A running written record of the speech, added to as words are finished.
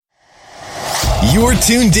You're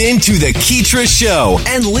tuned in to The Keetra Show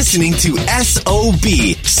and listening to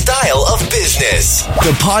SOB, Style of Business,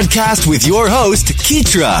 the podcast with your host,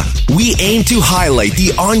 Keetra. We aim to highlight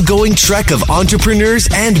the ongoing trek of entrepreneurs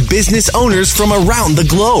and business owners from around the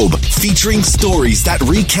globe, featuring stories that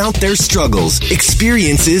recount their struggles,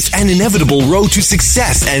 experiences, and inevitable road to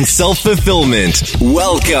success and self-fulfillment.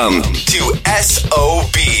 Welcome to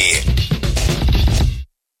SOB.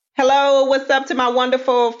 Hello, what's up to my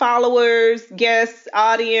wonderful followers, guests,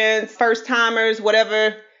 audience, first timers,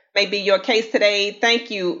 whatever may be your case today.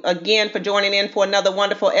 Thank you again for joining in for another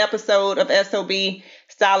wonderful episode of SOB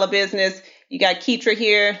Style of Business. You got Keetra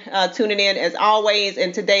here tuning in as always.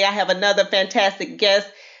 And today I have another fantastic guest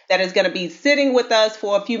that is going to be sitting with us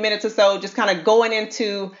for a few minutes or so, just kind of going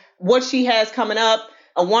into what she has coming up,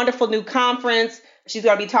 a wonderful new conference. She's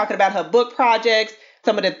going to be talking about her book projects,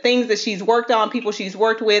 some of the things that she's worked on, people she's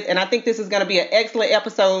worked with. And I think this is going to be an excellent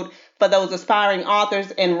episode for those aspiring authors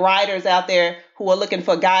and writers out there who are looking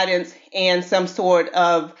for guidance and some sort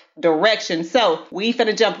of direction. So we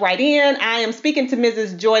finna jump right in. I am speaking to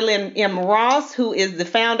Mrs. Joylyn M. Ross, who is the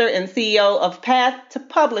founder and CEO of Path to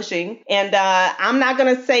Publishing. And I'm not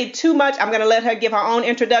going to say too much. I'm going to let her give her own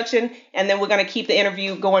introduction, and then we're going to keep the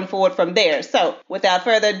interview going forward from there. So without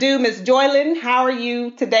further ado, Ms. Joylyn, how are you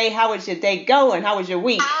today? How is your day going? How was your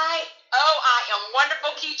week? I am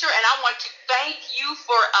wonderful, Keetra, and I want to thank you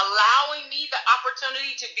for allowing me the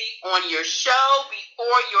opportunity to be on your show before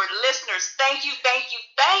your listeners. Thank you, thank you,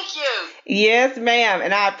 thank you. Yes, ma'am,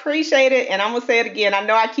 and I appreciate it, and I'm going to say it again. I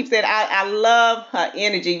know I keep saying I love her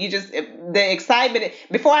energy. You just, the excitement.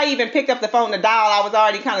 Before I even picked up the phone to dial, I was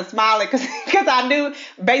already kind of smiling because I knew,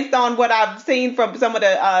 based on what I've seen from some of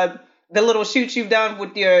the little shoots you've done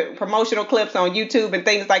with your promotional clips on YouTube and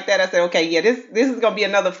things like that, I said, okay, yeah, this is going to be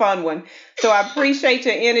another fun one. So I appreciate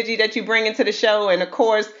your energy that you bring into the show, and of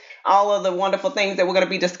course, all of the wonderful things that we're going to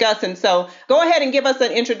be discussing. So go ahead and give us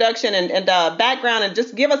an introduction and background, and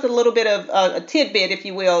just give us a little bit of a tidbit, if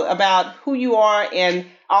you will, about who you are and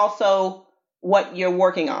also what you're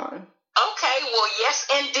working on. Okay, well, yes,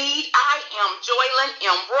 indeed. I am Joylyn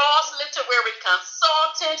M. Ross, literary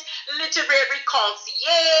consultant, literary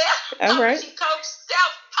concierge, publishing coach,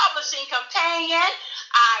 self-publishing companion.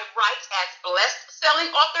 I write as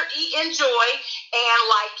best-selling author E. Enjoy, and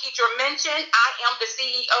like Keetra mentioned, I am the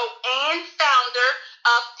CEO and founder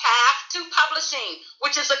of Path to Publishing,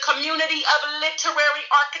 which is a community of literary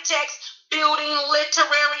architects building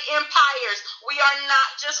literary empires. We are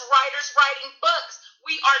not just writers writing books.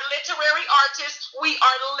 We are literary artists. We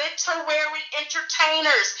are literary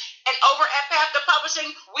entertainers. And over at Path to Publishing,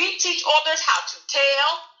 we teach authors how to tell,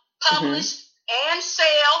 publish, and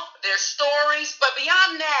sell their stories. But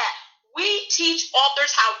beyond that, we teach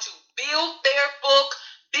authors how to build their book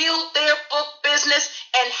business,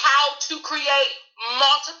 and how to create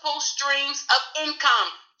multiple streams of income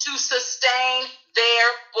to sustain their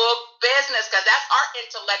book business, because that's our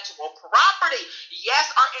intellectual property.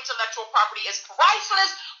 Yes, our intellectual property is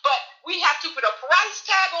priceless, but we have to put a price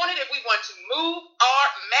tag on it if we want to move our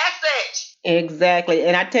message. Exactly.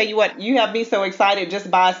 And I tell you what, you have me so excited just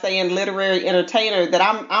by saying literary entertainer that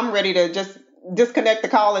I'm ready to just disconnect the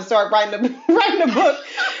call and start writing the book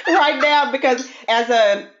right now, because as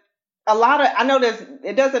I know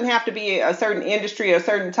it doesn't have to be a certain industry or a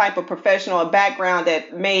certain type of professional or background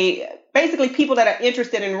that may, basically people that are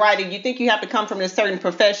interested in writing, you think you have to come from a certain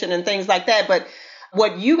profession and things like that. But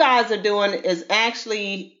what you guys are doing is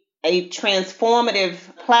actually a transformative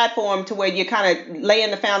platform to where you're kind of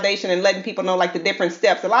laying the foundation and letting people know like the different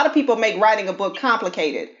steps. A lot of people make writing a book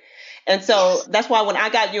complicated. And so that's why when I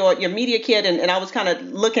got your media kit and I was kind of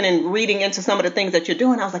looking and reading into some of the things that you're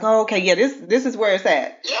doing, I was like, oh, okay, yeah, this is where it's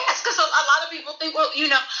at. Yes, because a lot of people think, well,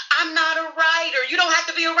 I'm not a writer. You don't have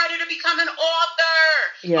to be a writer to become an author.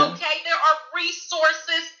 Yeah. Okay, there are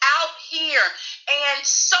resources out here. And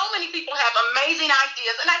so many people have amazing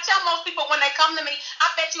ideas. And I tell most people when they come to me, I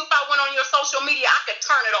bet you if I went on your social media, I could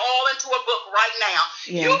turn it all into a book right now.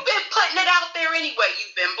 Yeah. You've been putting it out there anyway.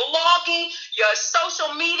 You've been blogging, your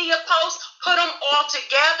social media posts, put them all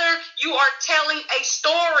together. You are telling a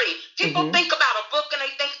story. People think about a book and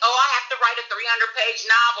they think, oh, I have to write a 300-page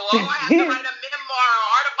novel. Oh, I have to write a memoir or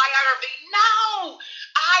autobiography. No.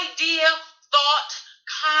 Idea, thought,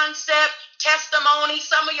 concept, testimony.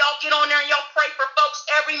 Some of y'all get on there and y'all pray for folks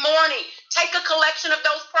every morning. Take a collection of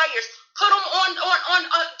those prayers. Put them on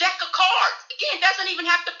a deck of cards. Again, it doesn't even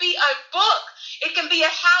have to be a book. It can be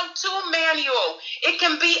a how-to manual. It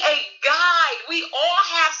can be a guide. We all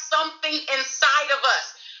have something inside of us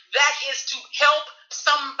that is to help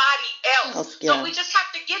somebody else. Yeah. So we just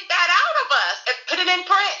have to get that out of us and put it in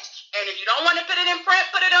print. And if you don't want to put it in print,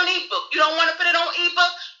 put it on ebook. You don't want to put it on digital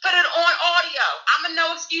ebook, put it on audio. I'm a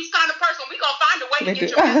no excuse kind of person. We're going to find a way to get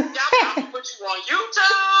your message out. I'm going to put you on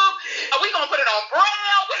YouTube. We're going to put it on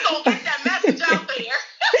Braille. We're going to get that message out there.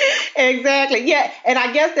 Exactly. Yeah. And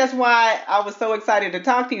I guess that's why I was so excited to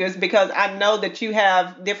talk to you, is because I know that you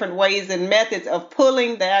have different ways and methods of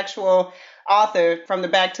pulling the actual author from the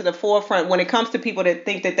back to the forefront when it comes to people that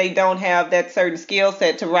think that they don't have that certain skill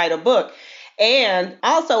set to write a book. And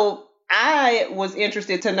also, I was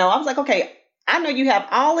interested to know, I was like, okay, I know you have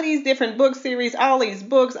all of these different book series, all these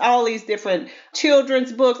books, all these different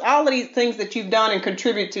children's books, all of these things that you've done and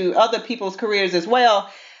contribute to other people's careers as well.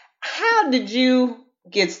 How did you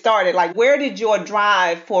get started? Like, where did your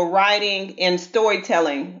drive for writing and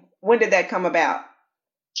storytelling, when did that come about?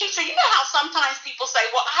 Keisha, you know how sometimes people say,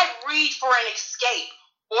 well, I read for an escape,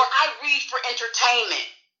 or I read for entertainment.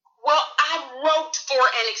 Well, I wrote for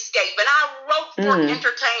an escape, and I wrote for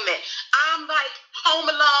entertainment. I'm like Home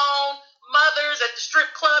Alone, mothers at the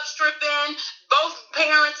strip club stripping, both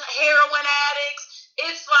parents heroin addicts.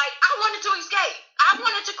 It's like I wanted to escape. I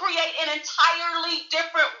wanted to create an entirely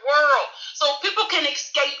different world. So if people can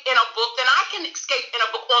escape in a book, then I can escape in a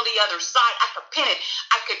book on the other side. I could pen it.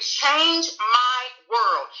 I could change my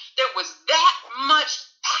world. There was that much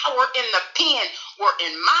power in the pen, where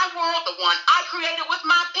in my world, the one I created with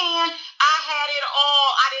my pen, I had it all.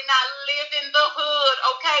 I did not live in the hood,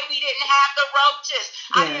 okay? We didn't have the roaches.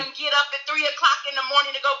 Yeah. I didn't get up at 3 o'clock in the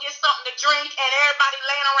morning to go get something to drink and everybody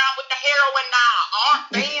laying around with the heroin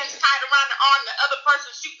bands tied around the arm, the other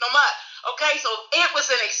person shooting them up, okay? So it was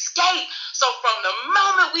an escape. So from the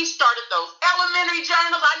moment we started those elementary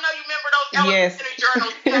journals, I know you remember those elementary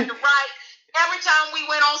journals you had to write. Every time we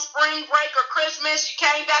went on spring break or Christmas, you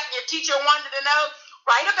came back and your teacher wanted to know,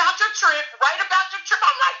 write about your trip, write about your trip.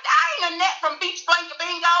 I'm like, I ain't Annette from Beach Blanket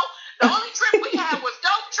Bingo. The only trip we had was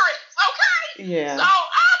dope trips, okay? Yeah. So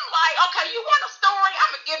I'm like, okay, you want a story? I'm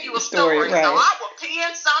going to give you a story. Right. So I will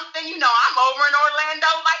pen something. You know, I'm over in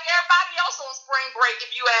Orlando like everybody else on spring break,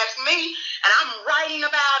 if you ask me. And I'm writing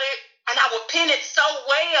about it, and I will pen it so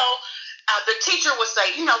well. The teacher would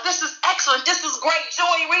say, you know, this is excellent. This is great.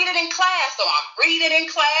 Joy, read it in class. So I'm reading in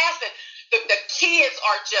class, and the kids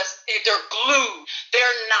are just, they're glued.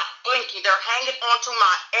 They're not blinking. They're hanging on to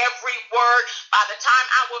my every word. By the time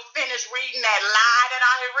I would finish reading that lie that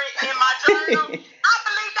I had written in my journal, I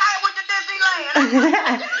believed I went to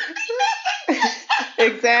Disneyland.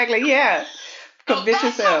 Exactly, yeah. Convince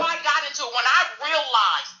yourself. That's how I got into it. When I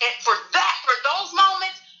realized, and for those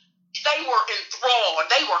moments, they were enthralled.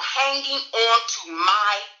 They were hanging on to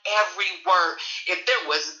my every word. If there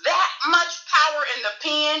was that much power in the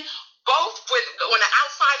pen, both with on the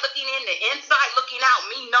outside looking in, the inside looking out,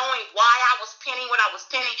 me knowing why I was penning what I was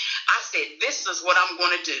penning, I said, this is what I'm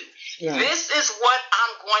going to do. Yeah. This is what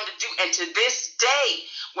I'm going to do. And to this day,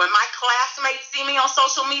 when my classmates see me on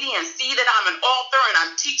social media and see that I'm an author and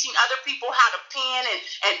I'm teaching other people how to pen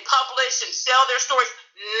and publish and sell their stories,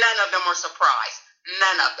 none of them were surprised.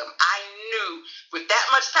 None of them. I knew with that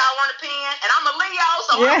much power in the pen, and I'm a Leo,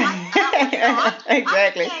 so I'm like,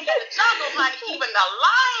 exactly. I can't get the jungle, honey. Even the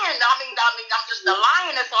lion. I'm just the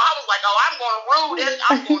lioness. So I was like, oh, I'm going to rule this.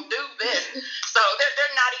 I'm going to do this. So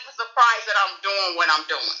they're not even surprised that I'm doing what I'm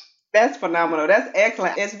doing. That's phenomenal. That's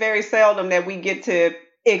excellent. It's very seldom that we get to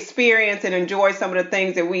experience and enjoy some of the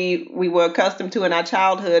things that we were accustomed to in our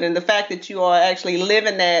childhood, and the fact that you are actually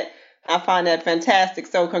living that, I find that fantastic.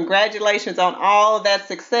 So congratulations on all of that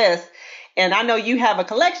success. And I know you have a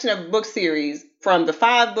collection of book series, from the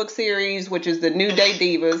 5-book series, which is the New Day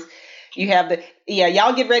Divas. You have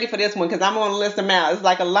y'all get ready for this one, because I'm going to list them out. It's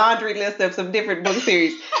like a laundry list of some different book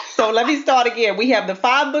series. So let me start again. We have the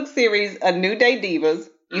 5-book series, A New Day Divas.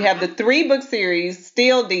 You have the 3-book series,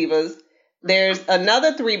 Still Divas. There's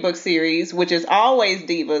another 3-book series, which is Always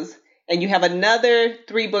Divas. And you have another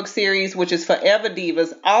 3-book series, which is Forever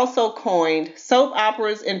Divas, also coined Soap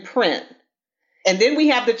Operas in Print. And then we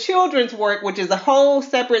have the children's work, which is a whole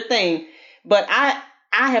separate thing. But I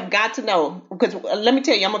have got to know, because let me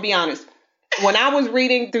tell you, I'm going to be honest. When I was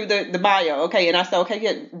reading through the bio, okay, and I said, okay,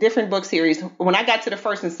 yeah, different book series. When I got to the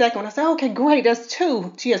first and second one, I said, okay, great, that's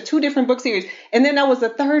 2. She has 2 different book series. And then there was a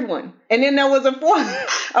 3rd one. And then there was a fourth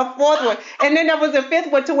one. And then there was a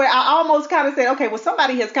 5th one, to where I almost kind of said, okay, well,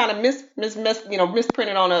 somebody has kind of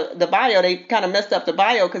misprinted on the bio. They kind of messed up the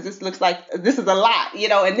bio, because this looks like this is a lot,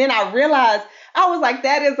 And then I realized, I was like,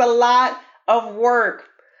 that is a lot of work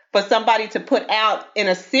for somebody to put out in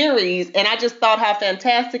a series. And I just thought how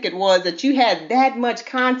fantastic it was that you had that much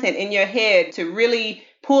content in your head to really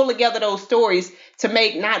pull together those stories to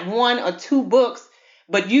make not 1 or 2 books,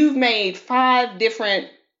 but you've made 5 different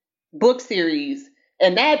book series.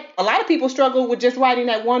 And that, a lot of people struggle with just writing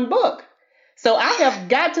that one book. So I have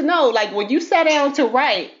got to know, like, when you sat down to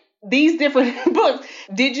write these different books,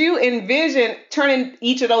 did you envision turning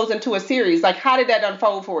each of those into a series? Like, how did that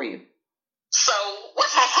unfold for you? So what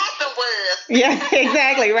happened was... Yeah,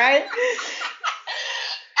 exactly, right?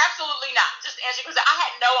 Absolutely not. Just answer, because I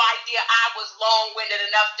had no idea I was long-winded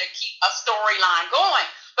enough to keep a storyline going.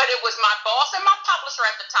 But it was my boss and my publisher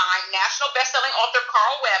at the time, national best-selling author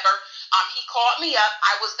Carl Weber. He called me up.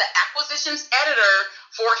 I was the acquisitions editor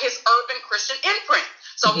for his Urban Christian imprint.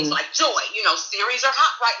 So he's like, Joy, series are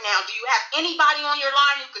hot right now. Do you have anybody on your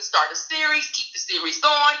line who could start a series, keep the series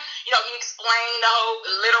going? He explained the whole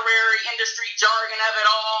literary industry jargon of it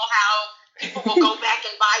all, how people will go back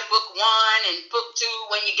and buy book 1 and book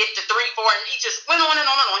 2 when you get to 3, 4, and he just went on and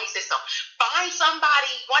on and on. He said, so find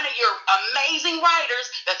somebody, one of your amazing writers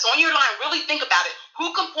that's on your line, really think about it.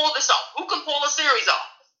 Who can pull this off? Who can pull a series off?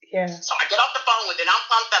 Yeah. So I get off the phone with it. I'm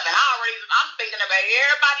pumped up, and I'm thinking about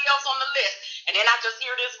everybody else on the list, and then I just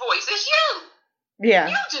hear this voice. It's you.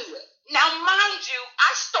 Yeah. You do it. Now, mind you,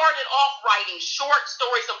 I started off writing short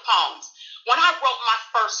stories and poems. When I wrote my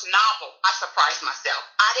first novel, I surprised myself.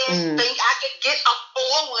 I didn't think I could get a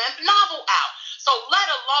full-length novel out, so let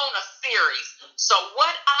alone a series. So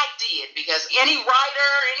what I did, because any writer,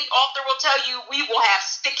 any author will tell you, we will have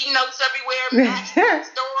sticky notes everywhere,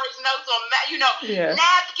 stories, notes on,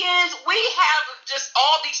 napkins. We have just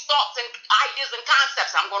all these thoughts and ideas and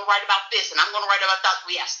concepts. I'm going to write about this, and I'm going to write about that.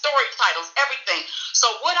 We have story titles, everything. So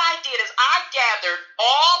what I did is I gathered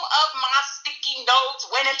all of my sticky notes,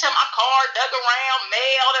 went into my car, dug around,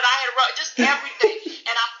 mail that I had wrote, just everything.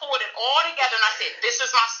 And I pulled it all together, and I said, this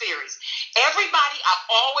is my series. Everybody I've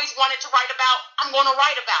always wanted to write about, I'm going to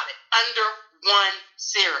write about it under one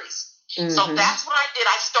series. So that's what I did.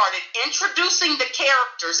 I started introducing the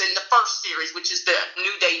characters in the first series, which is the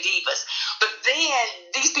New Day Divas. But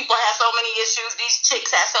then these people have so many issues. These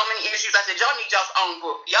chicks have so many issues. I said, y'all need y'all's own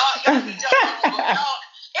book. Y'all need y'all's own book.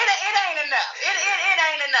 It ain't enough. It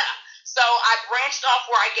ain't enough. So I branched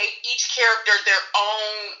off where I gave each character their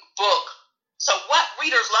own book. So what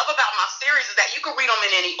readers love about my series is that you can read them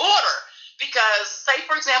in any order. Because, say,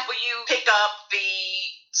 for example, you pick up the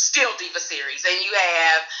Still Diva series, and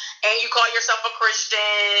you call yourself a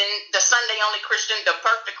Christian, the Sunday only Christian, the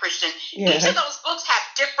perfect Christian. Yeah. Each of those books have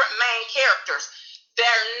different main characters.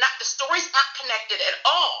 The stories aren't connected at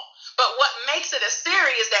all. But what makes it a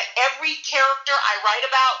series is that every character I write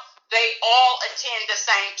about, they all attend the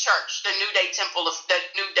same church, the New Day Temple of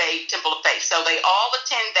Faith. So they all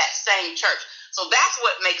attend that same church. So that's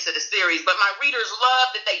what makes it a series. But my readers love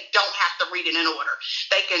that they don't have to read it in order.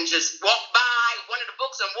 They can just walk by one of the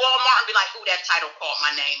books in Walmart and be like, ooh, that title called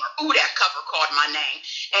my name, or ooh, that cover called my name,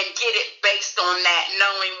 and get it based on that,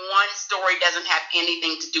 knowing one story doesn't have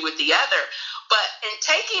anything to do with the other. But in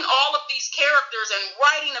taking all of these characters and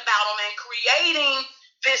writing about them and creating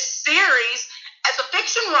this series, as a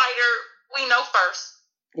fiction writer, we know first.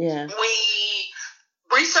 Yeah. We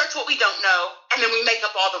research what we don't know, and then we make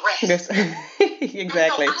up all the rest.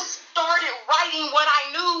 Exactly. And so I started writing what I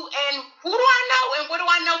knew, and who do I know, and what do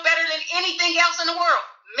I know better than anything else in the world?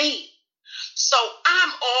 Me. So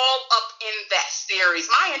I'm all up in that series.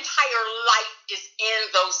 My entire life is in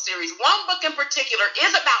those series. One book in particular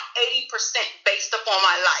is about 80% based upon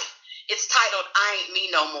my life. It's titled I Ain't Me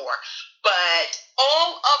No More. But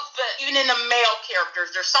all of even in the male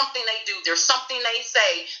characters, there's something they do. There's something they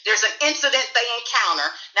say. There's an incident they encounter.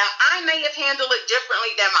 Now, I may have handled it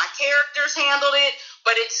differently than my characters handled it,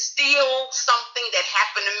 but it's still something that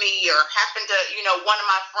happened to me or happened to, one of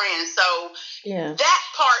my friends. So that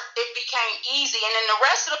part, it became easy. And then the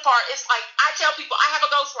rest of the part, it's like I tell people, I have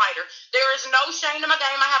a ghostwriter. There is no shame in my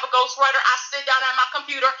game. I have a ghostwriter. I sit down at my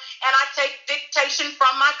computer and I take dictation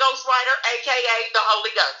from my ghostwriter, a.k.a. the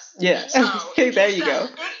Holy Ghost. Yeah. So there you go.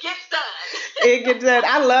 It gets done. It gets done.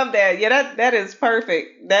 I love that. Yeah, that is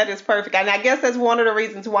perfect. That is perfect. And I guess that's one of the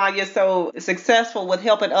reasons why you're so successful with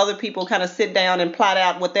helping other people kind of sit down and plot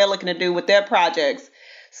out what they're looking to do with their projects.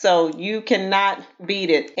 So you cannot beat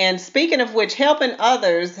it. And speaking of which, helping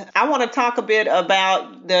others, I want to talk a bit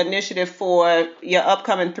about the initiative for your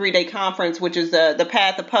upcoming 3-day conference, which is the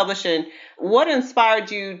Path of Publishing. What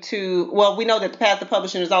inspired you to, well, we know that the Path to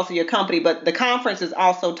Publishing is also your company, but the conference is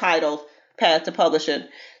also titled Path to Publishing.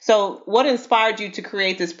 So what inspired you to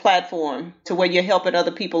create this platform to where you're helping other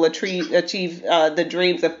people achieve the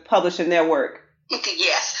dreams of publishing their work?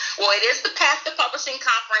 Yes. Well, it is the Path to Publishing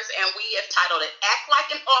Conference, and we have titled it Act Like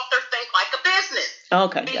an Author, Think Like a Business.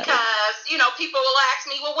 Okay. Because, people will ask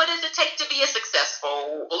me, well, what does it take to be a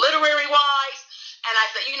successful literary-wise? And I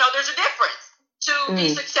say, there's a difference. To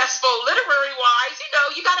be successful literary-wise,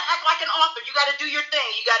 you got to act like an author. You got to do your thing.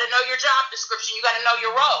 You got to know your job description. You got to know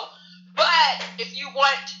your role. But But if you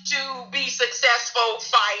want to be successful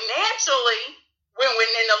financially, when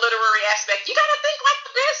in the literary aspect, you got to think like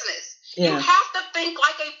the business. Yeah. You have to think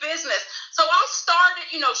like a business. So I started,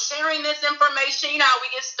 sharing this information. How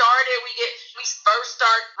we get started. We first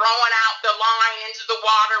start throwing out the line into the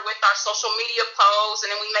water with our social media posts,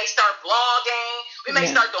 and then we may start blogging. We may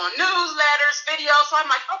start doing newsletters, videos. So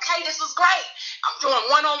I'm like, okay, this is great. I'm doing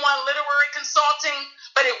one-on-one literary consulting,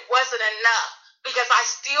 but it wasn't enough. Because I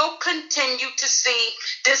still continue to see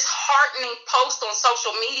disheartening posts on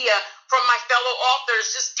social media from my fellow authors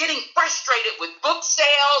just getting frustrated with book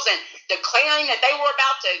sales and declaring that they were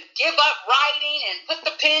about to give up writing and put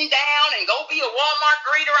the pen down and go be a Walmart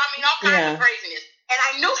greeter. I mean, all kinds of craziness. And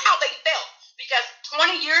I knew how they felt because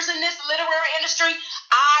 20 years in this literary industry,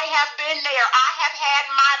 I have been there. I have had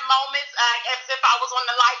my moments as if I was on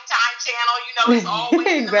the Lifetime channel. It's always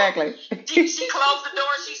exactly. She closed the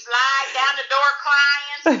door. She slid down the door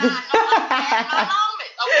crying. So now I know I've had my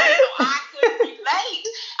moments. Okay, so I could relate.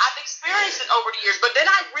 I've experienced it over the years. But then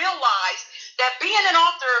I realized that being an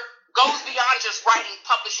author goes beyond just writing,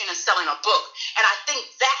 publishing, and selling a book. And I think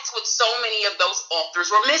that's what so many of those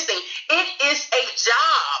authors were missing. It is a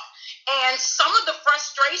job. And some of the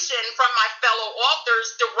frustration from my fellow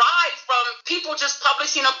authors derive from people just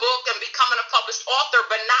publishing a book and becoming a published author,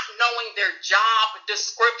 but not knowing their job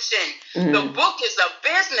description. Mm-hmm. The book is a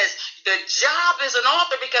business. The job is an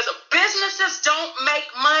author because businesses don't make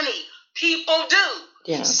money. People do.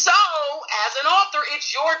 Yeah. So, as an author, it's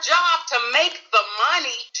your job to make the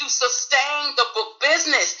money to sustain the book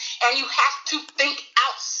business. And you have to think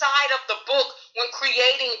outside of the book when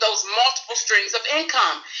creating those multiple streams of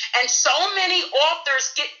income. And so many authors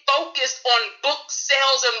get focused on book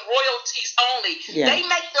sales and royalties only. Yeah. They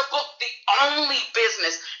make their book the only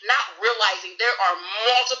business, not realizing there are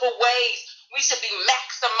multiple ways we should be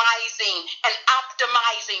maximizing and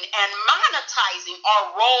optimizing and monetizing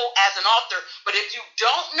our role as an author. But if you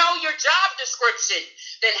don't know your job description,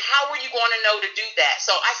 then how are you going to know to do that?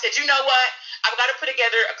 So I said, you know what? I've got to put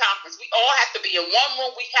together a conference. We all have to be in one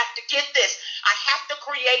room. We have to get this. I have to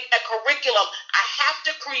create a curriculum. I have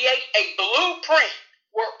to create a blueprint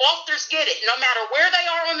where authors get it, no matter where they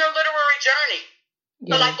are on their literary journey.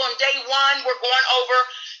 Yeah. So like on day one, we're going over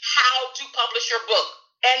how to publish your book.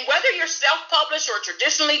 And whether you're self-published or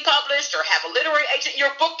traditionally published or have a literary agent,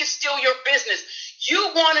 your book is still your business.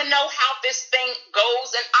 You want to know how this thing goes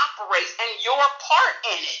and operates and your part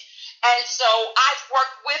in it. And so I've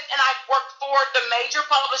worked with and I've worked for the major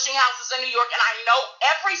publishing houses in New York, and I know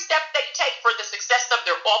every step they take for the success of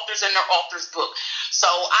their authors and their author's book. So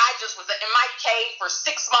I just was in my cave for 6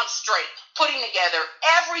 months straight, putting together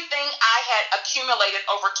everything I had accumulated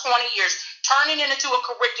over 20 years, turning it into a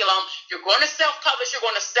curriculum. You're going to self-publish. You're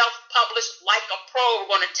going to self-publish like a pro. We're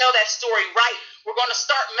going to tell that story right. We're going to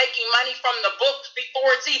start making money from the book before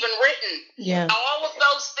it's even written. Yeah. All of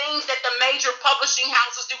those things that the major publishing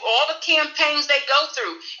houses do, all the campaigns they go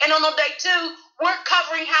through. And on day 2, we're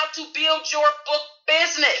covering how to build your book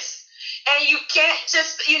business. And you can't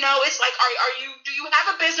just, it's like, do you have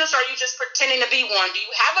a business or are you just pretending to be one? Do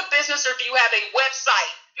you have a business or do you have a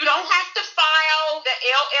website? You don't have to file the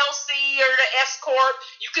LLC or the S-Corp.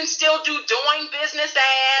 You can still do doing business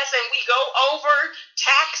as, and we go over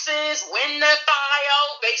taxes, when to file,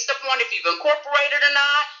 based upon if you've incorporated or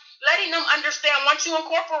not. Letting them understand once you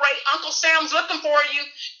incorporate, Uncle Sam's looking for you.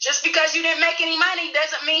 Just because you didn't make any money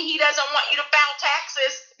doesn't mean he doesn't want you to file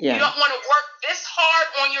taxes. Yeah. You don't want to work this hard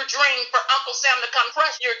on your dream for Uncle Sam to come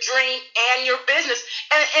crush your dream and your business.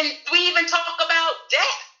 And we even talk about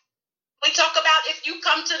death. We talk about if you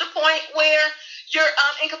come to the point where you're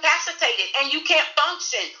incapacitated and you can't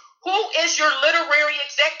function, who is your literary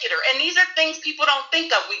executor? And these are things people don't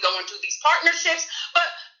think of. We go into these partnerships, but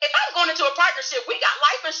if I'm going into a partnership, we got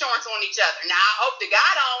life insurance on each other. Now, I hope the guy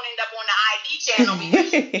don't end up on the ID channel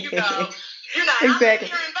because, exactly.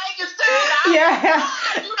 I'm here in Vegas too.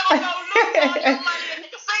 You don't know, lose all your money in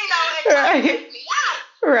the casino and try to take me out.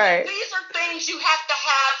 Right. These are things you have to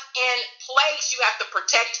have in place. You have to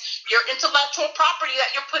protect your intellectual property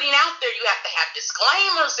that you're putting out there. You have to have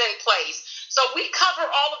disclaimers in place. So we cover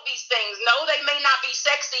all of these things. No, they may not be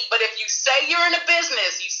sexy, but if you say you're in a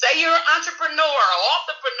business, you say you're an entrepreneur,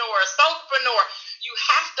 authorpreneur, solopreneur, you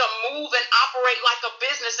have to move and operate like a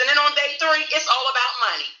business. And then on day 3, it's all about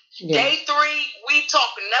money. Yeah. Day 3, we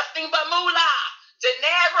talk nothing but moolah,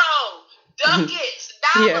 dinero, ducats,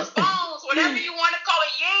 dollars, bones, whatever you want to call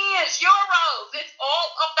it, yens, euros. It's all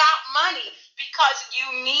about money because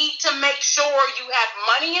you need to make sure you have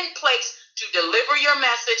money in place to deliver your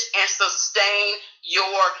message and sustain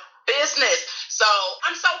your business. So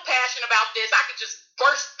I'm so passionate about this. I could just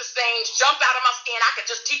burst the things, jump out of my skin. I could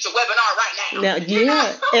just teach a webinar right now.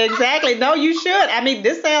 Yeah, exactly. No, you should. I mean,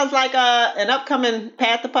 this sounds like an upcoming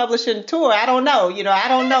Path to Publishing tour. I don't know. I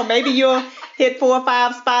don't know. Maybe you'll hit 4 or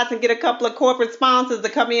 5 spots and get a couple of corporate sponsors to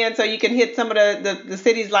come in so you can hit some of the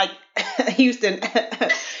cities like Houston.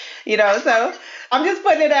 So I'm just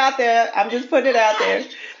putting it out there.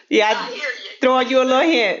 Yeah, I hear you. Throwing you a little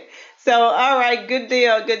hint. So, all right, good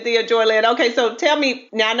deal, Joylyn. Okay, so tell me,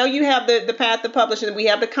 now I know you have the Path to Publishing, we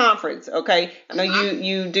have the conference, okay? I know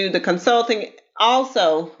you do the consulting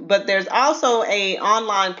also, but there's also a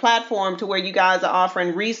online platform to where you guys are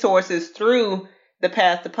offering resources through the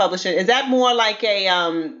Path to Publishing. Is that more like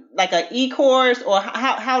a e-course, or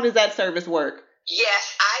how does that service work?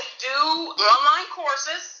 Yes, I do online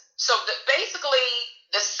courses. So basically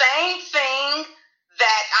the same thing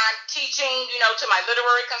that I'm teaching, to my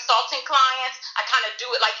literary consulting clients. I kind of do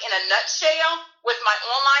it like in a nutshell with my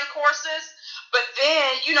online courses. But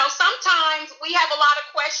then, sometimes we have a lot of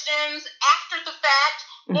questions after the fact,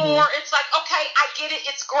 or it's like, okay, I get it.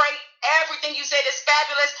 It's great. Everything you said is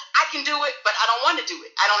fabulous. I can do it, but I don't want to do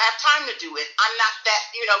it. I don't have time to do it. I'm not that,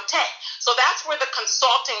 tech. So that's where the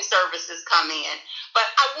consulting services come in. But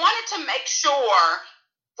I wanted to make sure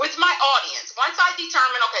with my audience, once I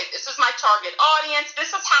determine, okay, this is my target audience, this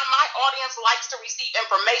is how my audience likes to receive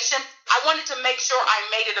information, I wanted to make sure I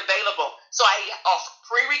made it available. So I offer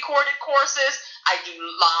pre-recorded courses, I do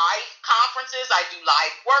live conferences, I do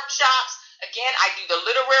live workshops. Again, I do the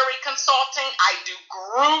literary consulting, I do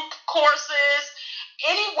group courses.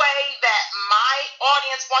 Any way that my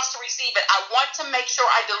audience wants to receive it, I want to make sure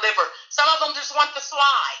I deliver. Some of them just want the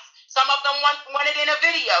slides. Some of them want it in a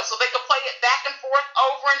video so they can play it back and forth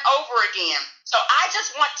over and over again. So I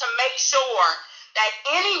just want to make sure that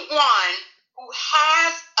anyone who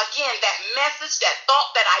has, again, that message, that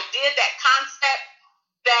thought, that idea, that concept,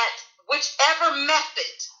 that whichever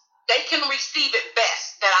method they can receive it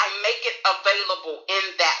best, that I make it available in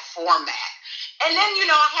that format. And then,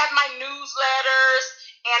 I have my newsletters,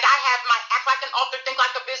 and I have my Act Like an Author, Think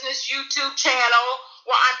Like a Business YouTube channel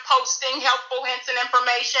where I'm posting helpful hints and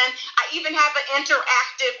information. I even have an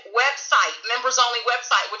interactive website, members-only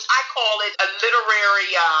website, which I call it a literary,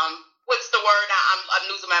 what's the word? I'm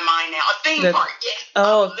losing my mind now. A theme park, yes.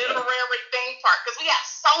 Oh. A literary theme park, because we have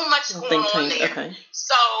so much going on there. Okay.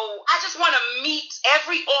 So I just want to meet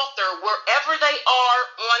every author wherever they are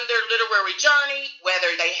on their literary journey, whether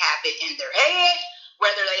they have it in their head,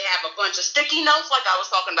 whether they have a bunch of sticky notes like I was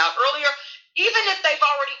talking about earlier, even if they've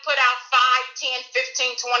already put out 5, 10,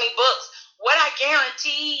 15, 20 books. What I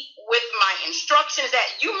guarantee with my instruction is that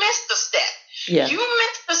you missed the step. Yeah. You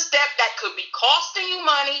missed the step that could be costing you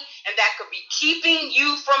money and that could be keeping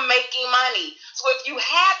you from making money. So if you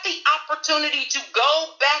had the opportunity to go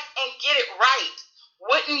back and get it right,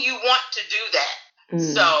 wouldn't you want to do that?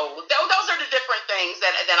 So those are the different things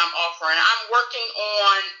that I'm offering. I'm working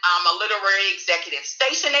on a literary executive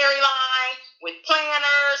stationery line with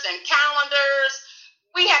planners and calendars.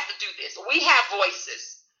 We have to do this. We have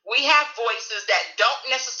voices. We have voices that don't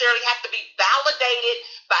necessarily have to be validated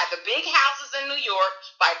by the big houses in New York,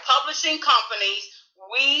 by publishing companies.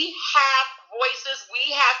 We have voices.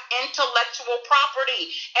 We have intellectual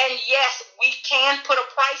property. And yes, we can put a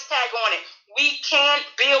price tag on it. We can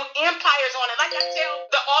build empires on it. Like I tell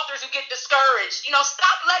the authors who get discouraged,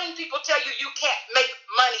 stop letting people tell you you can't make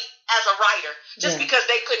money as a writer just because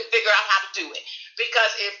they couldn't figure out how to do it.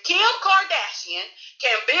 Because if Kim Kardashian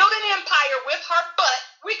can build an empire with her butt,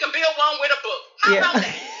 we can build one with a book. How about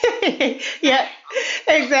that? Yeah,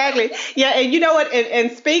 exactly. Yeah, and you know what?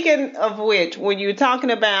 And speaking of which, when you're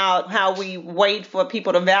talking about how we wait for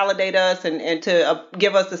people to validate us and to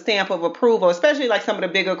give us the stamp of approval, especially like some of the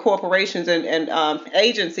bigger corporations and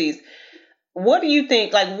agencies, what do you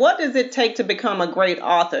think? Like, what does it take to become a great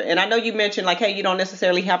author? And I know you mentioned like, hey, you don't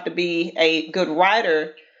necessarily have to be a good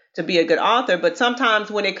writer to be a good author, but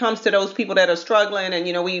sometimes when it comes to those people that are struggling and,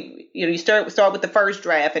 you start with the first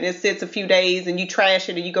draft and it sits a few days and you trash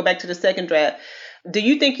it and you go back to the second draft. Do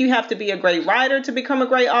you think you have to be a great writer to become a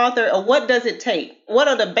great author, or what does it take? What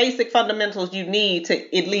are the basic fundamentals you need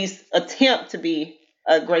to at least attempt to be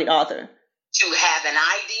a great author? To have an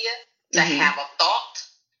idea, to have a thought,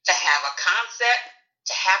 to have a concept,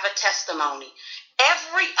 to have a testimony.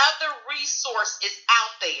 Every other resource is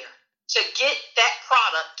out there to get that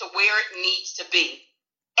product to where it needs to be.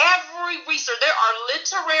 Every research, there are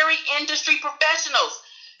literary industry professionals.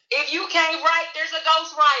 If you can't write, there's a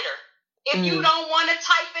ghostwriter. If you don't want to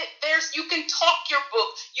type it, you can talk your book.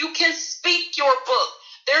 You can speak your book.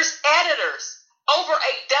 There's editors. over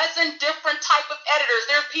a dozen different type of editors.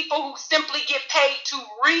 There are people who simply get paid to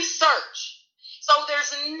research. So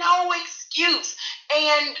there's no excuse.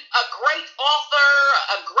 And a great author,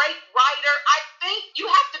 a great writer, I think you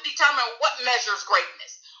have to determine what measures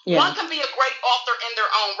greatness. Yeah. One can be a great author in their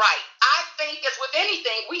own right. I think, as with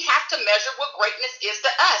anything, we have to measure what greatness is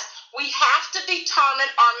to us. We have to determine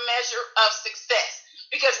our measure of success.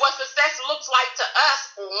 Because what success looks like to us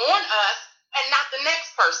on us and not the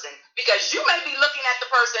next person. Because you may be looking at the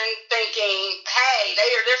person thinking, hey,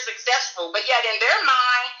 they're successful, but yet in their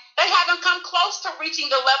mind, they haven't come close to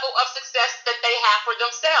reaching the level of success that they have for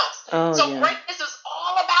themselves. Greatness is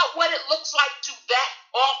all about what it looks like to that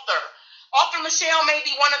author. Author Michelle may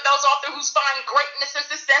be one of those authors who's finding greatness and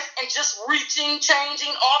success and just reaching,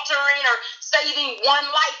 changing, altering, or saving one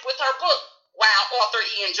life with her book. While author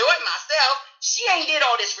Enjoy myself, she ain't did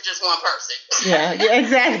all this for just one person. Yeah,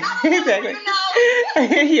 exactly. Exactly. You know?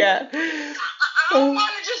 Yeah. I don't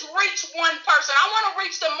want to just reach one person. I want to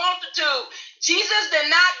reach the multitude. Jesus did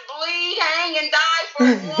not bleed, hang, and die for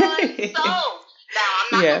one soul. Now, I'm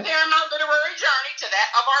not comparing my literary journey to that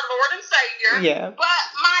of our Lord and Savior. Yeah. But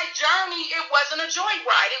my journey, it wasn't a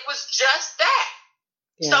joyride. It was just that.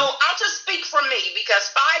 Yeah. So I'll just speak for me, because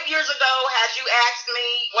 5 years ago, had you asked me,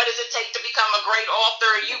 what does it take to become a great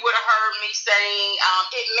author, you would have heard me saying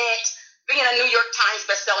it meant being a New York Times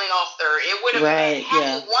bestselling author. It would have meant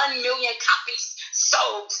having 1 million copies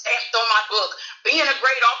sold, stamped on my book. Being a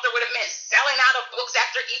great author would have meant selling out of books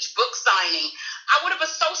after each book signing. I would have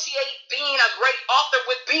associated being a great author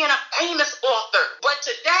with being a famous author. But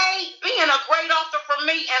today, being a great author for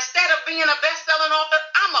me, instead of being a best-selling author,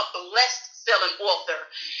 I'm a blessed selling author.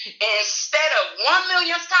 Instead of 1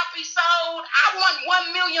 million copies sold, I want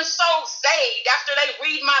 1 million souls saved after they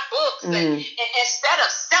read my books. And instead of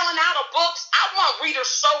selling out of books, I want readers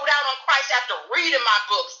sold out on Christ after reading my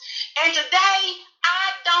books. And today, I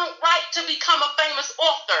don't write to become a famous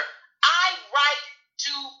author. I write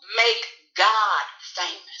to make God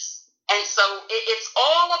famous. And so it's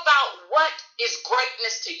all about what is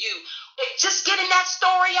greatness to you. Just getting that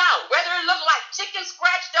story out, whether it look like chicken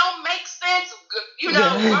scratch don't make sense,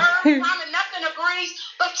 word rhyming, nothing agrees,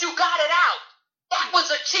 but you got it out. That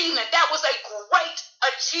was achievement. That was a great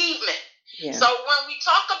achievement. Yeah. So when we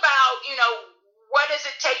talk about, what does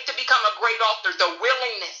it take to become a great author, the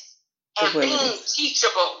willingness and being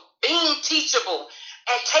teachable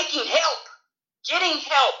and taking help. Getting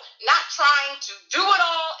help, not trying to do it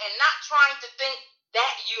all and not trying to think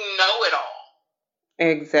that you know it all.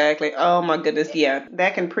 Exactly. Oh my goodness. Yeah.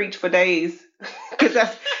 That can preach for days. Because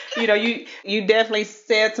that's, you definitely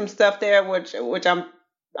said some stuff there, which I'm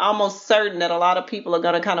almost certain that a lot of people are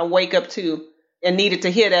going to kind of wake up to and needed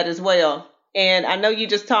to hear that as well. And I know you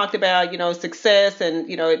just talked about, success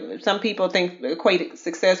and, some people equate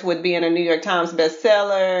success with being a New York Times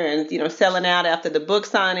bestseller and, selling out after the book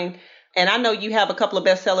signing. And I know you have a couple of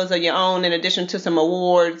bestsellers of your own in addition to some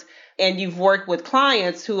awards, and you've worked with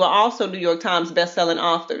clients who are also New York Times bestselling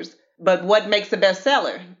authors. But what makes a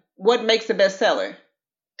bestseller? What makes a bestseller?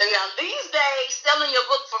 And now these days, selling your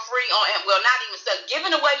book for free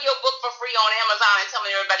giving away your book for free on Amazon and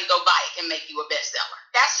telling everybody go buy it can make you a bestseller.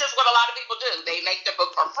 That's just what a lot of people do. They make the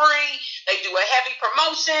book for free. They do a heavy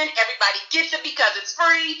promotion. Everybody gets it because it's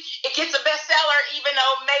free. It gets a bestseller even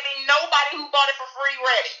though maybe nobody who bought it for free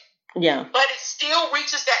read it. Yeah. But it still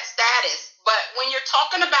reaches that status. But when you're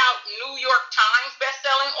talking about New York Times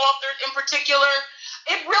bestselling authors in particular,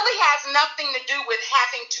 it really has nothing to do with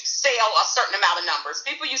having to sell a certain amount of numbers.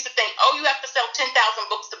 People used to think, you have to sell 10,000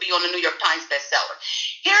 books to be on the New York Times bestseller.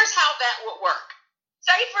 Here's how that would work.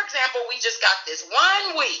 Say, for example, we just got this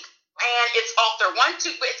 1 week, and it's author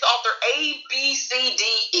it's author A, B, C, D,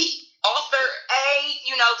 E. Author A,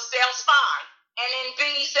 sells 5, and then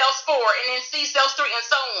B sells 4, and then C sells 3, and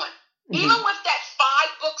so on. Mm-hmm. Even with that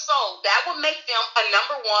 5 books sold, that would make them a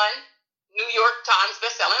number 1 New York Times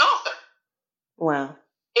bestselling author. Wow.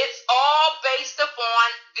 It's all based upon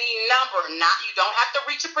the number. You don't have to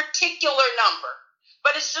reach a particular number,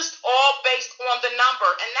 but it's just all based on the number.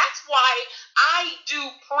 And that's why I do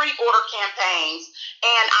pre-order campaigns,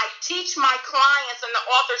 and I teach my clients and the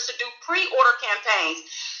authors to do pre-order campaigns.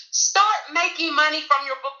 Start making money from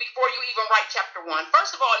your book before you even write chapter 1.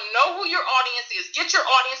 First of all, know who your audience is. Get your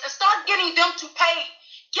audience and start getting them to pay.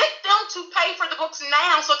 Get them to pay for the books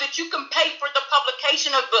now so that you can pay for the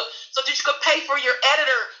publication of the book, so that you could pay for your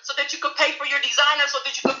editor, so that you could pay for your designer, so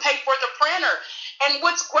that you could pay for the printer. And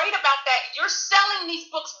what's great about that, you're selling these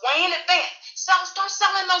books way in advance. So start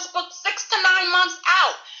selling those books 6 to 9 months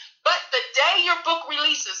out. But the day your book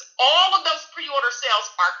releases, all of those pre-order sales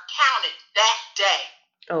are counted that day.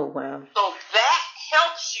 Oh, wow. So that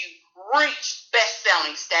helps you reach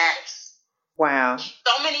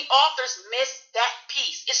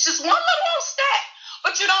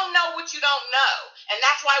what you don't know. And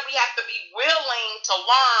that's why we have to be willing to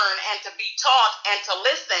learn and to be taught and to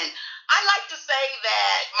listen. I like to say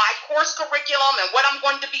that my course curriculum and what I'm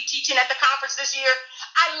going to be teaching at the conference this year,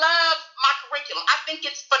 I love my curriculum. I think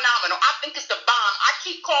it's phenomenal. I think it's the bomb. I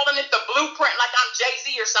keep calling it the blueprint like I'm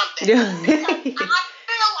Jay-Z or something. I feel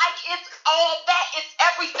like it's all that. It's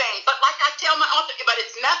everything. But like I tell my author, but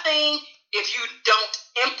it's nothing if you don't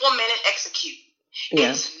implement and execute.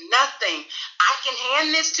 Yeah. It's nothing. I can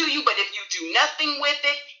hand this to you, but if you do nothing with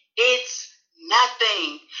it, it's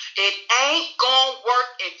nothing. It ain't gonna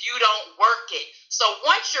work if you don't work it. So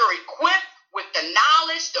once you're equipped with the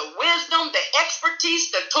knowledge, the wisdom, the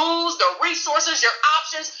expertise, the tools, the resources, your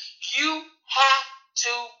options, you have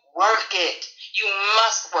to work it. You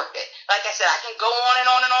must work it. Like I said, I can go on and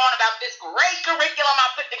on and on about this great curriculum I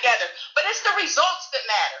put together, but it's the results that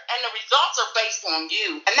matter, and the results are based on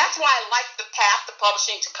you. And that's why I like the path to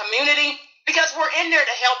publishing to community, because we're in there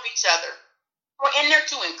to help each other. We're in there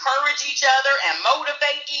to encourage each other and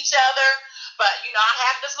motivate each other. But, you know, I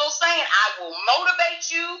have this little saying, I will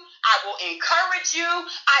motivate you, I will encourage you,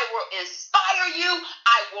 I will inspire you,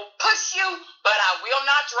 I will push you, but I will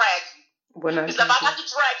not drag you. Because if I have to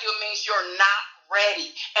drag you, it means you're not ready.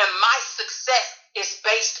 And my success is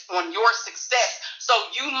based on your success. So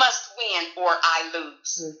you must win or I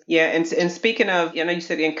lose. Yeah, and speaking of, you know, you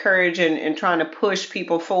said encourage and trying to push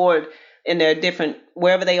people forward in their different,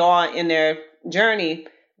 wherever they are in their journey.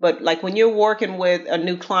 But like when you're working with a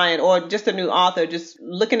new client or just a new author, just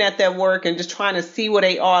looking at their work and just trying to see where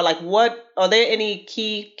they are, like what, are there any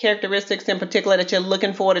key characteristics in particular that you're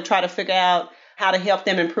looking for to try to figure out how to help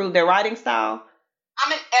them improve their writing style?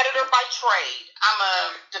 I'm an editor by trade. I'm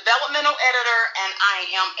a developmental editor and I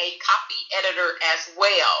am a copy editor as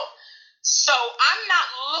well. So I'm not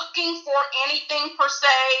looking for anything per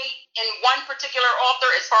se in one particular author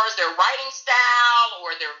as far as their writing style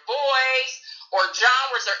or their voice or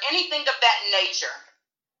genres or anything of that nature.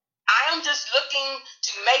 I am just looking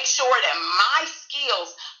to make sure that my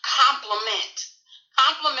skills complement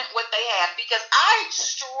what they have, because I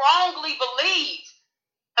strongly believe,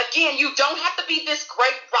 again, you don't have to be this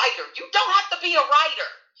great writer. You don't have to be a writer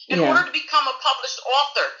in order to become a published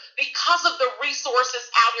author, because of the resources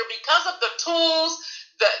out here, because of the tools,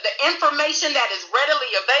 the information that is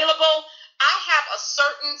readily available. I have a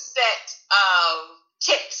certain set of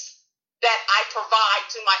tips that I provide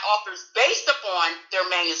to my authors based upon their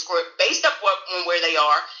manuscript, based upon where they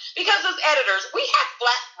are. Because as editors, we have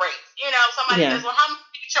flat rates. You know, somebody says, well, how much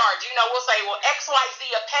do you charge? You know, we'll say, well, XYZ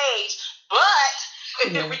a page, but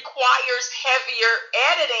if it requires heavier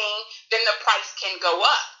editing, then the price can go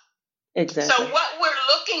up. Exactly. So what we're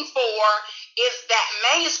looking for is that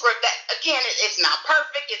manuscript that, again, it's not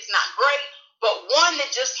perfect, it's not great, but one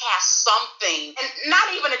that just has something, and not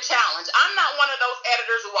even a challenge. I'm not one of those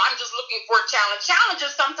editors who I'm just looking for a challenge.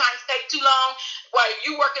 Challenges sometimes take too long. While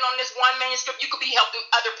you're working on this one manuscript, you could be helping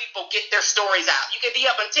other people get their stories out. You could be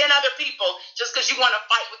helping 10 other people just because you want to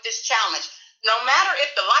fight with this challenge. No matter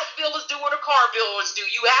if the light bill is due or the car bill is due,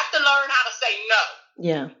 you have to learn how to say no.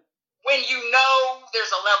 Yeah. When you know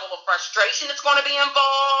there's a level of frustration that's going to be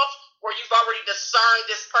involved, where you've already discerned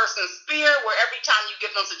this person's spirit, where every time you give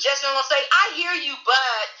them suggestions, they'll say, I hear you,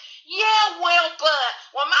 but,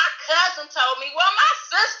 well, my cousin told me, well, my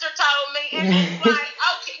sister told me, and it's like,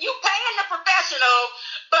 okay, you paying the professional,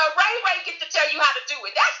 but Ray get to tell you how to do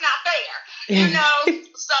it. That's not fair, you know?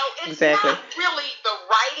 So it's not really the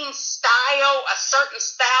writing style, a certain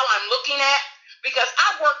style I'm looking at, because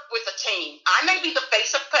I work with a team. I may be the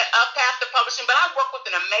face of Path to Publishing, but I work with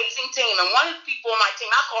an amazing team. And one of the people on my team,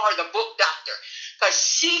 I call her the book doctor, because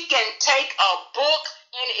she can take a book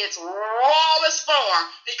in its rawest form,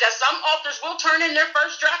 because some authors will turn in their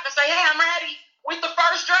first draft and say, hey, I'm ready with the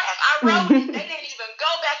first draft. I wrote it. They didn't even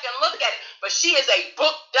go back and look at it. But she is a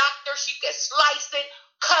book doctor. She can slice it,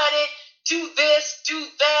 cut it, do this, do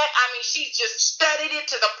that. I mean, she just studied it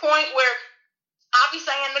to the point where I'll be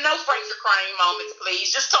saying, no Fraser Crane moments,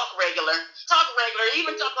 please. Just talk regular. Talk regular.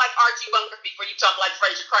 Even talk like Archie Bunker before you talk like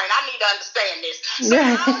Fraser Crane. I need to understand this. So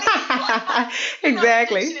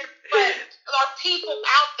exactly. But there are people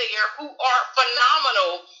out there who are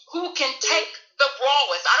phenomenal, who can take the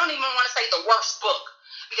rawest. I don't even want to say the worst book,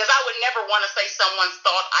 because I would never want to say someone's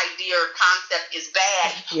thought, idea, or concept is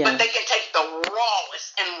bad, but they can take the rawest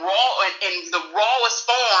and in the rawest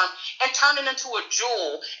form and turn it into a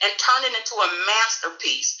jewel and turn it into a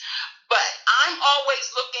masterpiece. But I'm always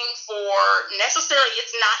looking for, necessarily,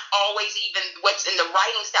 it's not always even what's in the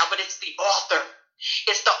writing style, but it's the author.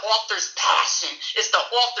 It's the author's passion. It's the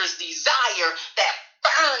author's desire, that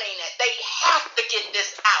burning that they have to get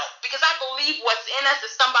this out. Because I believe what's in us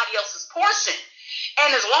is somebody else's portion.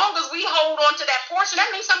 And as long as we hold on to that portion, that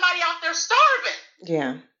means somebody out there starving.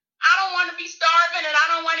 Yeah. I don't want to be starving, and I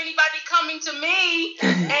don't want anybody coming to me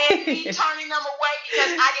and me turning them away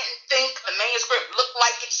because I didn't think the manuscript looked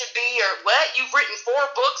like it should be, or what? You've written 4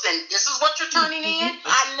 books and this is what you're turning in?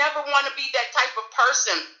 I never want to be that type of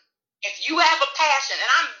person. If you have a passion, and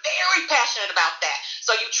I'm very passionate about that,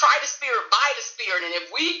 so you try the spirit by the spirit, and if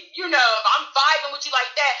we, if I'm vibing with you like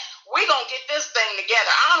that, we're going to get this thing together.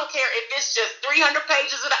 I don't care if it's just 300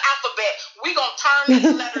 pages of the alphabet. We're going to turn these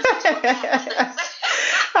letters into a masterpiece.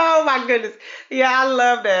 Oh, my goodness. Yeah, I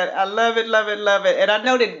love that. I love it, love it, love it. And I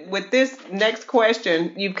know that with this next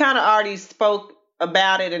question, you've kind of already spoke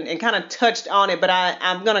about it and kind of touched on it, but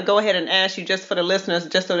I'm going to go ahead and ask you just for the listeners,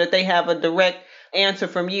 just so that they have a direct answer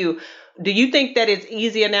from you. Do you think that it's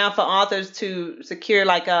easier now for authors to secure,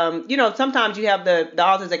 like, sometimes you have the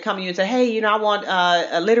authors that come to you and say, hey, I want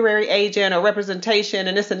a literary agent or representation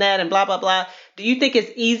and this and that and blah, blah, blah. Do you think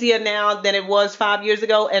it's easier now than it was 5 years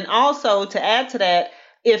ago? And also to add to that,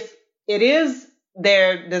 if it is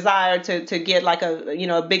their desire to get like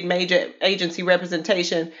a big major agency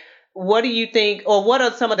representation, what do you think, or what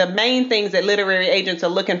are some of the main things that literary agents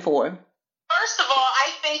are looking for? First of all,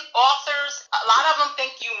 I think authors, a lot of them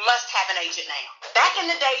think you must have an agent now. Back in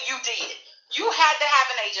the day, you did. You had to have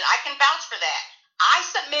an agent. I can vouch for that. I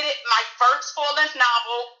submitted my first full-length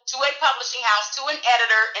novel to a publishing house, to an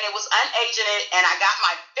editor, and it was unagented, and I got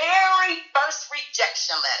my very first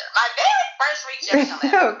rejection letter.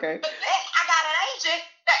 Okay. But then I got an agent.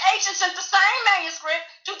 The agent sent the same manuscript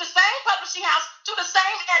to the same publishing house, to the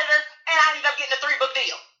same editor, and I ended up getting a 3-book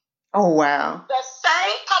deal. Oh, wow. The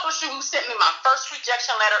same publisher who sent me my first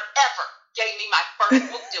rejection letter ever gave me my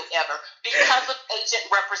first book deal ever because of agent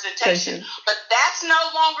representation. But that's no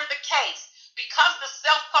longer the case. Because the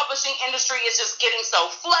self-publishing industry is just getting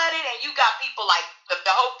so flooded, and you got people like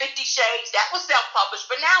the whole 50 Shades, that was self-published,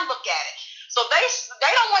 but now look at it. So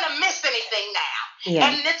they don't want to miss anything now. Yeah.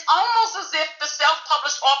 And it's almost as if the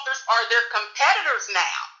self-published authors are their competitors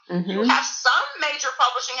now. Mm-hmm. You have some major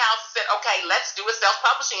publishing houses that, okay, let's do a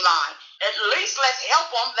self-publishing line. At least let's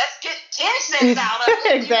help them. Let's get 10 cents out of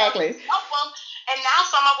it. Exactly. Help them. And now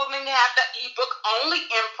some of them even have the ebook only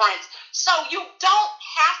imprints. So you don't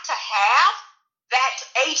have to have that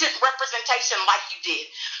agent representation like you did.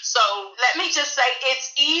 So let me just say,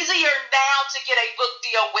 it's easier now to get a book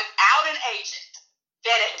deal without an agent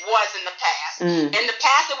than it was in the past. In the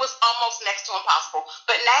past, it was almost next to impossible.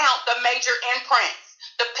 But now the major imprints,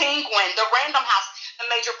 the Penguin, the Random House,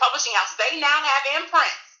 the major publishing house, they now have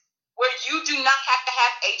imprints where you do not have to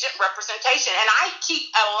have agent representation. And I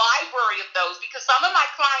keep a library of those because some of my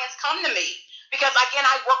clients come to me because, again,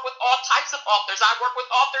 I work with all types of authors. I work with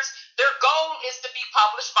authors. Their goal is to be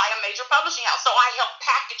published by a major publishing house. So I help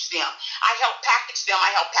package them. I help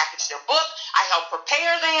package their book. I help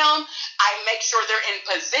prepare them. I make sure they're in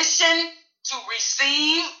position to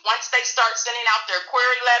receive. Once they start sending out their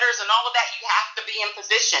query letters and all of that, you have to be in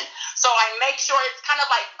position. So I make sure it's kind of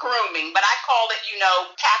like grooming, but I call it,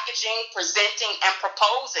 packaging, presenting, and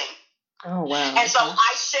proposing. Oh, wow. And so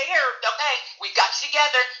I share, okay, we got you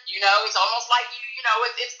together. It's almost like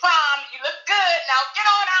it's prom. You look good. Now get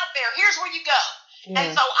on out there. Here's where you go. Yeah. And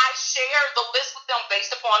so I share the list with them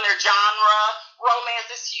based upon their genre.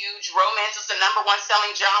 Romance is huge. Romance is the #1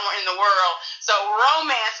 selling genre in the world. So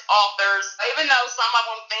romance authors, even though some of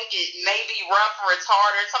them think it may be rough or it's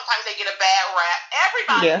harder, sometimes they get a bad rap.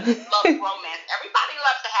 Everybody loves romance. Everybody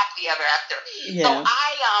loves the happily ever after. Yeah. So I,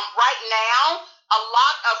 right now, a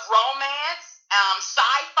lot of romance,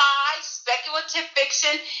 sci-fi, speculative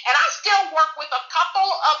fiction, and I still work with a couple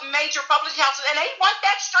of major publishing houses, and they want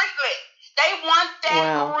that street lit. They want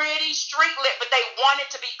that gritty street lit, but they want it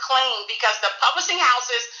to be clean because the publishing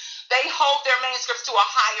houses, they hold their manuscripts to a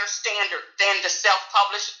higher standard than the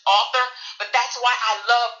self-published author. But that's why I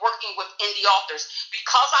love working with indie authors,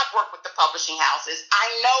 because I've worked with the publishing houses. I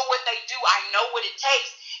know what they do. I know what it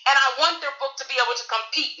takes. And I want their book to be able to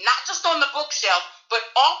compete, not just on the bookshelf, but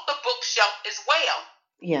off the bookshelf as well.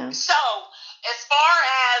 Yeah. So as far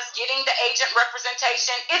as getting the agent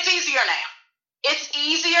representation, it's easier now. It's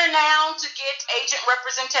easier now to get agent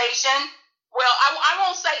representation. Well, I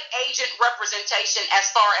won't say agent representation as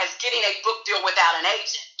far as getting a book deal without an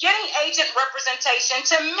agent. Getting agent representation,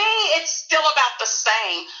 to me, it's still about the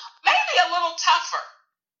same. Maybe a little tougher.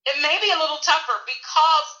 It may be a little tougher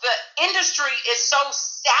because the industry is so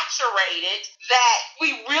saturated that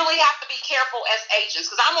we really have to be careful as agents,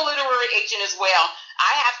 because I'm a literary agent as well.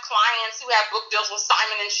 I have clients who have book deals with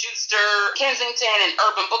Simon & Schuster, Kensington, and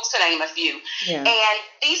Urban Books, to name a few. Yeah. And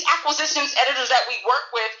these acquisitions editors that we work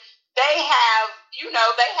with, they have,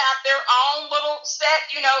 they have their own little set,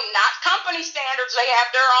 not company standards. They have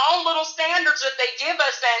their own little standards that they give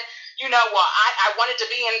us. And, I wanted to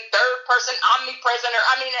be in third person, omnipresent,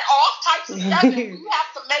 all types of stuff. And you have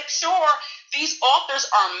to make sure these authors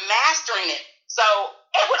are mastering it. So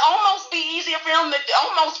it would almost be easier for them to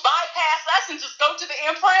almost bypass us and just go to the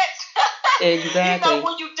imprint. Exactly.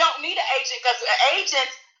 When you don't need an agent, because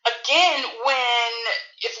agents, again,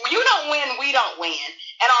 if you don't win, we don't win.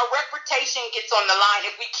 And our reputation gets on the line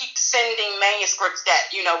if we keep sending manuscripts that,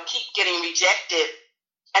 keep getting rejected.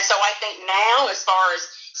 And so I think now, as far as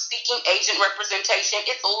seeking agent representation,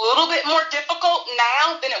 it's a little bit more difficult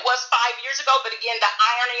now than it was 5 years ago. But again, the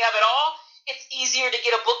irony of it all, it's easier to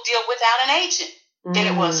get a book deal without an agent than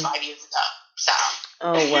it was 5 years ago. So.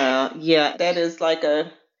 Oh, wow. Yeah, that is like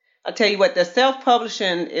I'll tell you what, the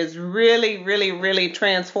self-publishing is really, really, really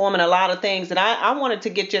transforming a lot of things. And I wanted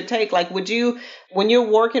to get your take. Like, when you're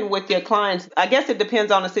working with your clients, I guess it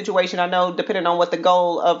depends on the situation. I know, depending on what the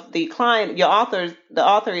goal of the client, the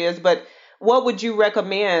author is, but what would you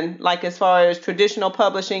recommend, like, as far as traditional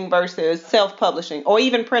publishing versus self-publishing or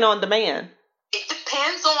even print on demand? It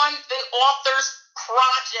depends on the author's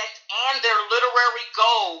project and their literary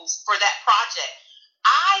goals for that project.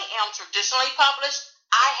 I am traditionally published.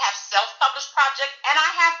 I have self-published project, and I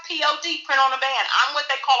have POD, print on demand. I'm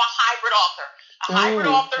what they call a hybrid author. A hybrid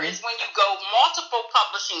author is when you go multiple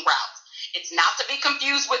publishing routes. It's not to be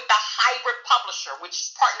confused with the hybrid publisher, which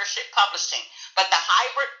is partnership publishing. But the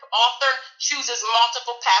hybrid author chooses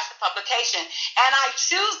multiple paths to publication, and I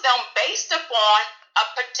choose them based upon a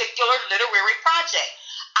particular literary project.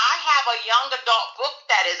 I have a young adult book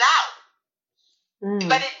that is out.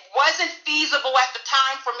 But it wasn't feasible at the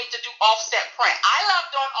time for me to do offset print. I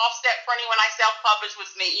love doing offset printing when I self-publish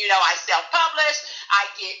with me. I self-publish. I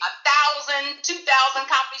get 1,000, 2,000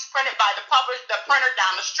 copies printed by the printer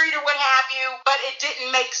down the street or what have you. But it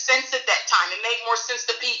didn't make sense at that time. It made more sense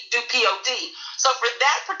to do POD. So for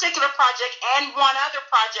that particular project and one other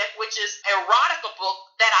project, which is erotica book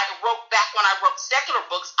that I wrote back when I wrote secular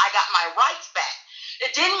books, I got my rights back.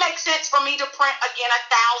 It didn't make sense for me to print, again, 1,000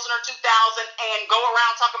 or 2,000 and go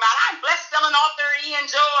around talking about, I'm best-selling author Ian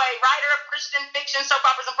Joy, writer of Christian fiction, soap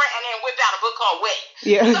operas, and print, and then whip out a book called Wet.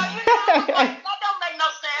 Yeah. So, that don't make no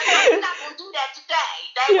sense. We're not going to do that today.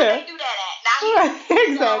 Where they do that at? Now,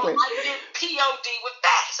 exactly. I did POD with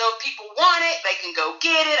that. So if people want it, they can go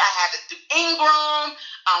get it. I have it through Ingram.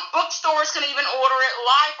 Bookstores can even order it,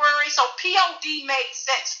 library. So POD made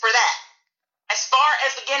sense for that. As far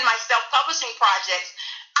as, again, my self-publishing projects,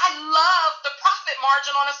 I love the profit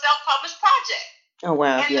margin on a self-published project. Oh,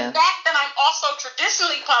 wow, and the fact that I'm also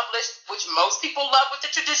traditionally published, which most people love with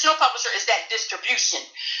the traditional publisher, is that distribution.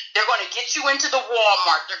 They're going to get you into the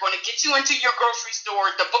Walmart. They're going to get you into your grocery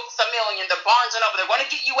stores, the Books A Million, the Barnes & Noble. They're going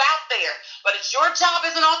to get you out there. But it's your job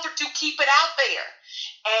as an author to keep it out there.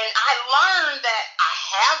 And I learned that I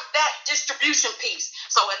have that distribution piece.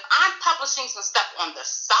 So if I'm publishing some stuff on the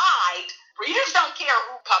side, readers don't care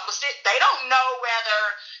who published it. They don't know whether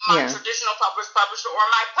my traditional publisher or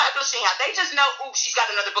my publishing house. They just know, she's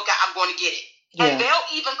got another book out, I'm going to get it. Yeah. And they'll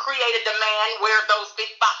even create a demand where those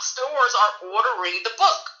big box stores are ordering the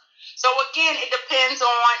book. So again, it depends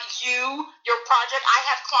on you, your project. I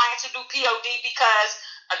have clients who do POD because,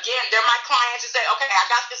 again, they're my clients who say, okay, I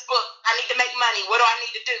got this book. I need to make money. What do I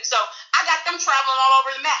need to do? So I got them traveling all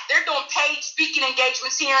over the map. They're doing paid speaking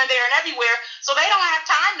engagements here and there and everywhere. So they don't have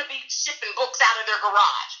time to be shipping books out of their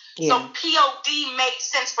garage. Yeah. So POD makes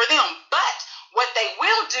sense for them. But what they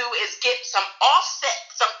will do is get some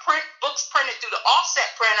books printed through the offset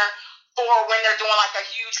printer for when they're doing like a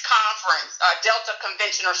huge conference, a Delta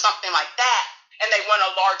convention or something like that, and they want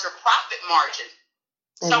a larger profit margin.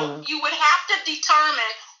 So you would have to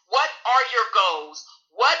determine what are your goals,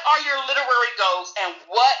 what are your literary goals, and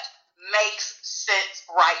what makes sense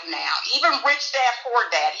right now. Even Rich Dad, Poor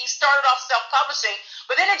Dad, he started off self-publishing,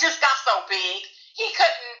 but then it just got so big, he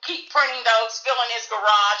couldn't keep printing those, filling his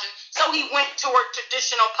garage, and so he went toward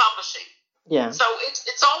traditional publishing. Yeah. So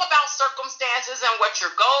it's all about circumstances and what your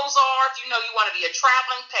goals are. If you know you want to be a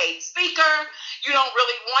traveling paid speaker, you don't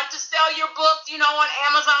really want to sell your book, on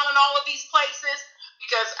Amazon and all of these places.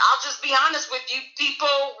 Because I'll just be honest with you,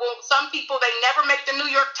 some people, they never make the New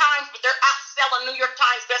York Times, but they're outselling New York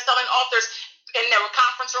Times bestselling authors in their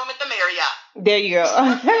conference room at the Marriott. There you go.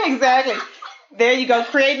 Exactly. There you go.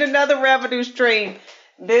 Creating another revenue stream.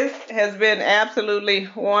 This has been absolutely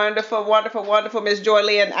wonderful, wonderful, wonderful, Ms. Joy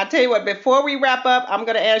Lynn. I tell you what, before we wrap up, I'm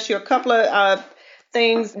going to ask you a couple of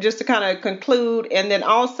things just to kind of conclude. And then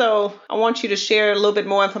also, I want you to share a little bit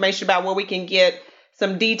more information about where we can get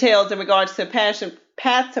some details in regards to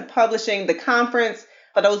Path to Publishing, the conference,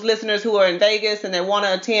 for those listeners who are in Vegas and they want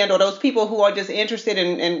to attend, or those people who are just interested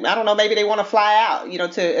in I don't know, maybe they want to fly out,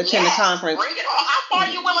 to attend the conference. Bring it on. How far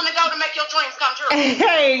are you willing to go to make your dreams come true?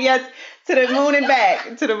 Hey, yes, to the moon and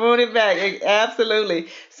back, absolutely.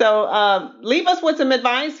 So leave us with some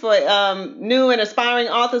advice for new and aspiring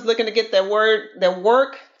authors looking to get their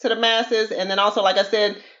work to the masses. And then also, like I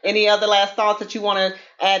said, any other last thoughts that you want to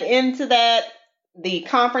add into that, the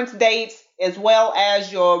conference dates, as well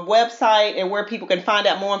as your website and where people can find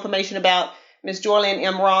out more information about Ms. Joylyn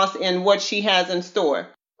M. Ross and what she has in store.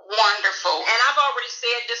 Wonderful. And I've already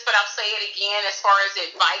said this, but I'll say it again as far as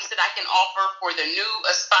advice that I can offer for the new,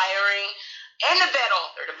 aspiring, and the vet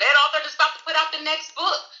author. The vet author that's about to put out the next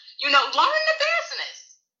book. Learn the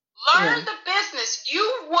business. Learn the business. You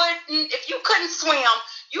wouldn't, if you couldn't swim,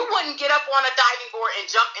 you wouldn't get up on a diving board and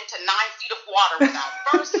jump into 9 feet of water without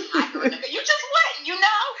first hiring. You just wouldn't,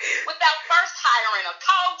 without first hiring a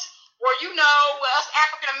coach. Or, us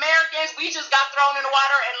African Americans, we just got thrown in the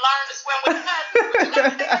water and learned to swim with cousins. But you got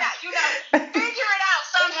to figure it out. Figure it out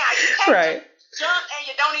somehow. You can't jump and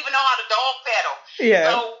you don't even know how to dog pedal. Yeah.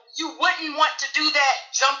 So you wouldn't want to do that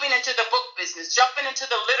jumping into the book business, jumping into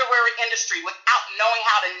the literary industry without knowing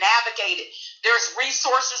how to navigate it. There's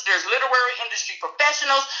resources, there's literary industry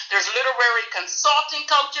professionals, there's literary consulting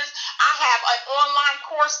coaches. I have an online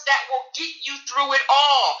course that will get you through it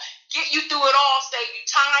all. Save you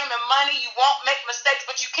time and money. You won't make mistakes,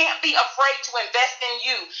 but you can't be afraid to invest in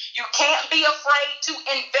you. You can't be afraid to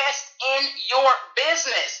invest in your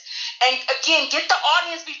business. And again, get the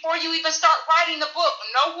audience before you even start writing the book.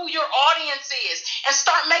 Know who your audience is and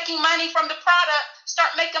start making money from the product.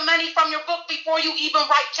 Start making money from your book before you even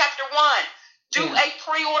write chapter 1. Do a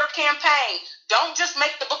pre-order campaign. Don't just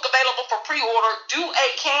make the book available for pre-order. Do a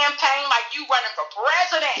campaign like you running for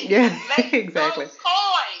president. Yeah, make exactly. those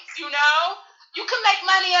coins, You can make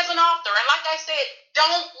money as an author. And like I said,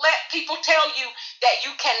 don't let people tell you that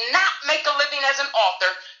you cannot make a living as an author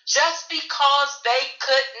just because they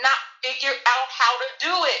could not figure out how to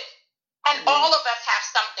do it. And all of us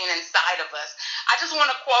have something inside of us. I just want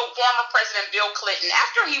to quote former President Bill Clinton.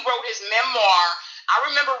 After he wrote his memoir, I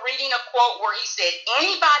remember reading a quote where he said,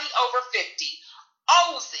 anybody over 50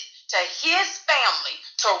 owes it to his family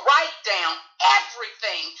to write down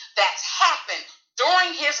everything that's happened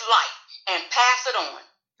during his life and pass it on.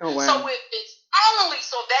 Oh, wow. So if it's only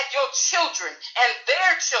so that your children and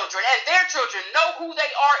their children and their children know who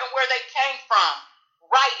they are and where they came from,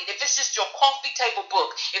 write it. If it's just your coffee table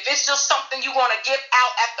book, if it's just something you want to give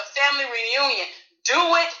out at the family reunion,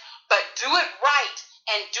 do it, but do it right.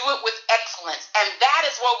 And do it with excellence. And that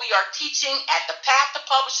is what we are teaching at the Path to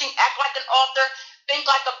Publishing Act Like an Author, Think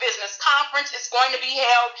Like a Business Conference. It's going to be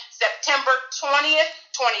held September 20th,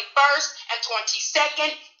 21st, and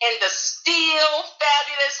 22nd in the still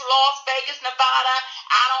fabulous Las Vegas, Nevada.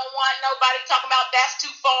 I don't want nobody talking about that's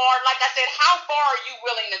too far. Like I said, how far are you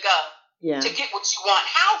willing to go? To get what you want?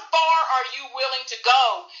 How far are you willing to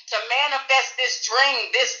go to manifest this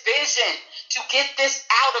dream, this vision, to get this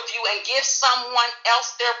out of you and give someone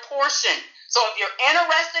else their portion? So if you're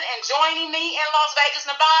interested in joining me in Las Vegas,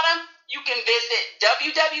 Nevada, you can visit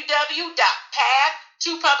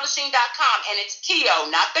www.path2publishing.com, and it's Keo,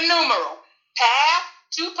 not the numeral,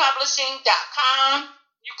 path2publishing.com.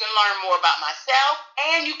 You can learn more about myself,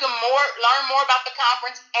 and you can learn more about the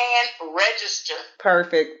conference and register.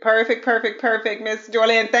 Perfect. Ms.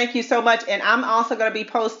 Joylyn, thank you so much. And I'm also going to be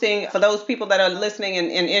posting, for those people that are listening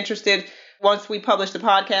and interested, once we publish the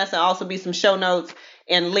podcast, there'll also be some show notes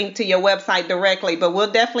and link to your website directly. But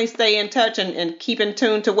we'll definitely stay in touch and keep in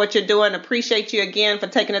tune to what you're doing. Appreciate you again for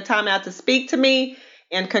taking the time out to speak to me.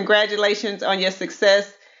 And congratulations on your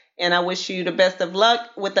success. And I wish you the best of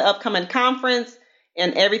luck with the upcoming conference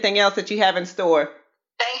and everything else that you have in store.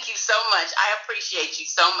 Thank you so much. I appreciate you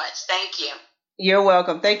so much. Thank you. You're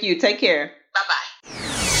welcome. Thank you. Take care. Bye-bye.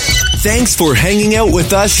 Thanks for hanging out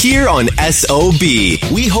with us here on SOB.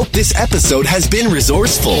 We hope this episode has been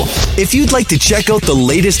resourceful. If you'd like to check out the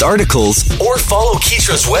latest articles or follow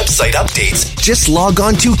Keetra's website updates, just log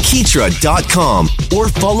on to Keetra.com or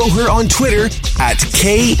follow her on Twitter at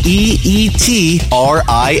KEETRIA.